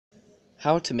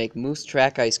How to make moose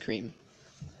track ice cream.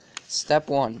 Step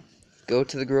 1. Go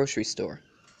to the grocery store.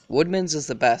 Woodman's is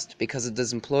the best because it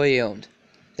is employee owned.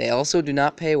 They also do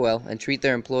not pay well and treat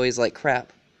their employees like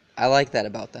crap. I like that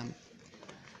about them.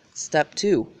 Step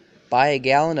 2. Buy a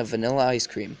gallon of vanilla ice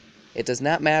cream. It does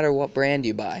not matter what brand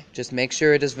you buy, just make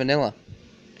sure it is vanilla.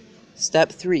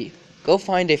 Step 3. Go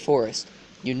find a forest.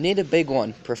 You need a big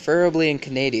one, preferably in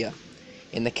Canada.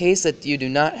 In the case that you do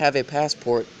not have a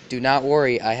passport, do not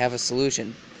worry, I have a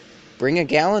solution. Bring a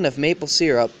gallon of maple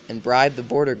syrup and bribe the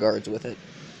border guards with it.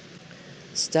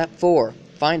 Step 4.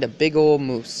 Find a big old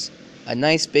moose. A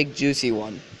nice big juicy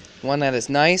one. One that is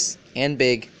nice and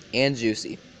big and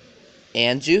juicy.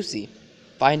 And juicy.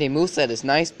 Find a moose that is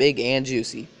nice, big, and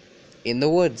juicy. In the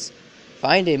woods.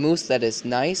 Find a moose that is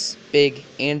nice, big,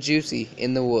 and juicy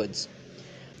in the woods.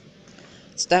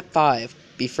 Step 5.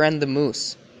 Befriend the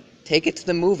moose. Take it to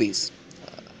the movies.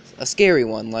 A scary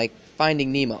one, like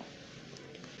Finding Nemo.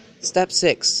 Step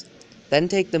 6. Then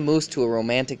take the moose to a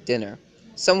romantic dinner.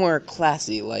 Somewhere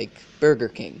classy, like Burger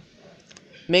King.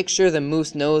 Make sure the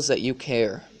moose knows that you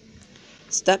care.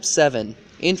 Step 7.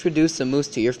 Introduce the moose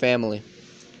to your family.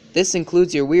 This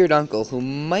includes your weird uncle, who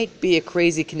might be a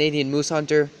crazy Canadian moose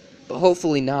hunter, but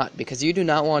hopefully not, because you do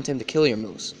not want him to kill your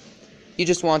moose. You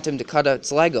just want him to cut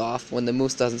its leg off when the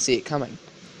moose doesn't see it coming.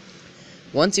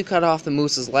 Once you cut off the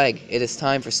moose's leg, it is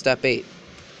time for step 8.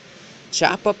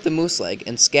 Chop up the moose leg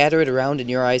and scatter it around in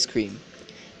your ice cream.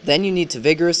 Then you need to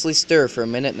vigorously stir for a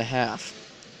minute and a half.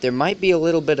 There might be a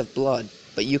little bit of blood,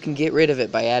 but you can get rid of it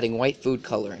by adding white food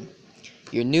coloring.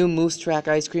 Your new Moose Track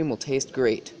ice cream will taste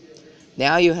great.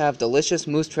 Now you have delicious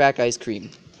Moose Track ice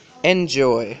cream.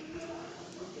 Enjoy!